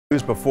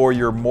Before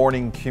your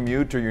morning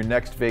commute or your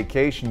next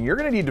vacation, you're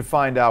going to need to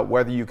find out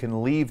whether you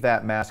can leave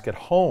that mask at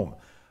home.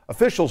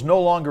 Officials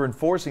no longer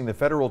enforcing the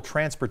federal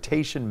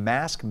transportation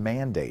mask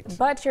mandate.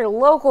 But your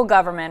local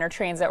government or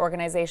transit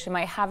organization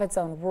might have its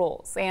own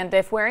rules. And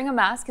if wearing a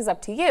mask is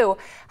up to you,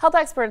 health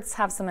experts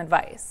have some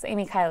advice.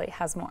 Amy Kiley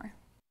has more.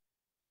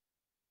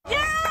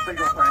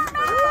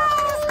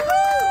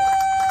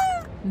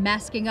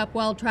 Masking up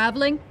while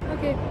traveling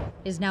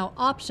is now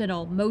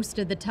optional most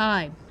of the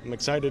time. I'm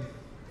excited.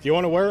 If you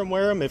want to wear them,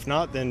 wear them. If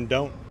not, then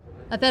don't.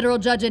 A federal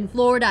judge in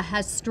Florida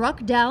has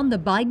struck down the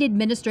Biden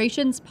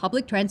administration's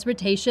public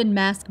transportation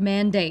mask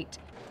mandate.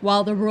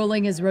 While the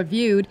ruling is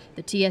reviewed,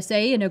 the TSA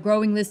and a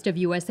growing list of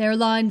U.S.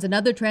 airlines and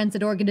other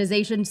transit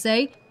organizations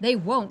say they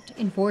won't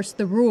enforce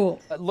the rule.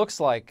 It looks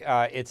like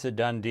it's a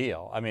done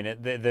deal. I mean,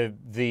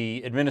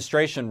 the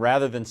administration,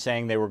 rather than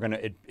saying they were going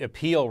to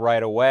appeal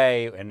right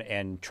away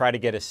and try to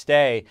get a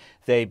stay,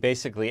 they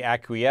basically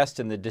acquiesced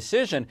in the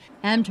decision.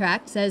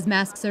 Amtrak says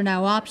masks are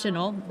now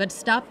optional, but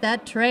stop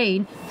that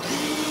train.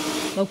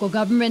 Local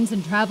governments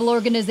and travel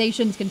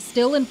organizations can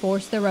still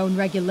enforce their own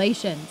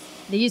regulations.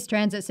 These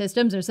transit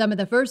systems are some of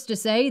the first to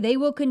say they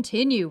will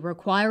continue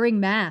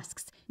requiring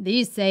masks.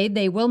 These say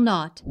they will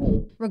not.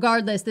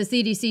 Regardless, the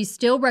CDC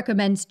still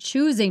recommends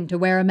choosing to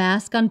wear a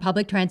mask on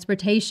public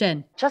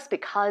transportation. Just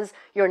because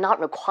you're not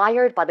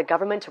required by the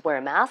government to wear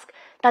a mask,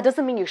 that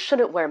doesn't mean you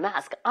shouldn't wear a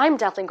mask. I'm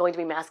definitely going to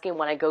be masking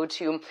when I go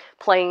to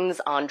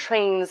planes, on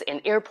trains, in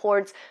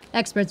airports.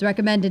 Experts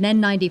recommend an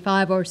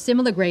N95 or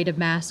similar grade of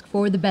mask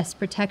for the best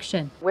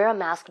protection. Wear a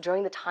mask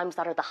during the times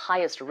that are the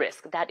highest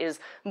risk. That is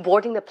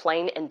boarding the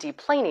plane and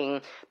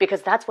deplaning,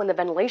 because that's when the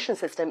ventilation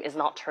system is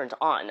not turned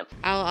on.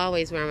 I'll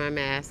always wear my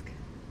mask.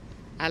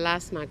 I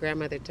lost my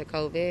grandmother to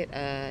COVID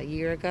a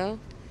year ago,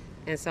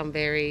 and so I'm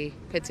very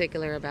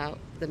particular about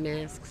the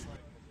masks.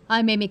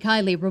 I'm Amy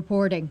Kiley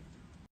reporting.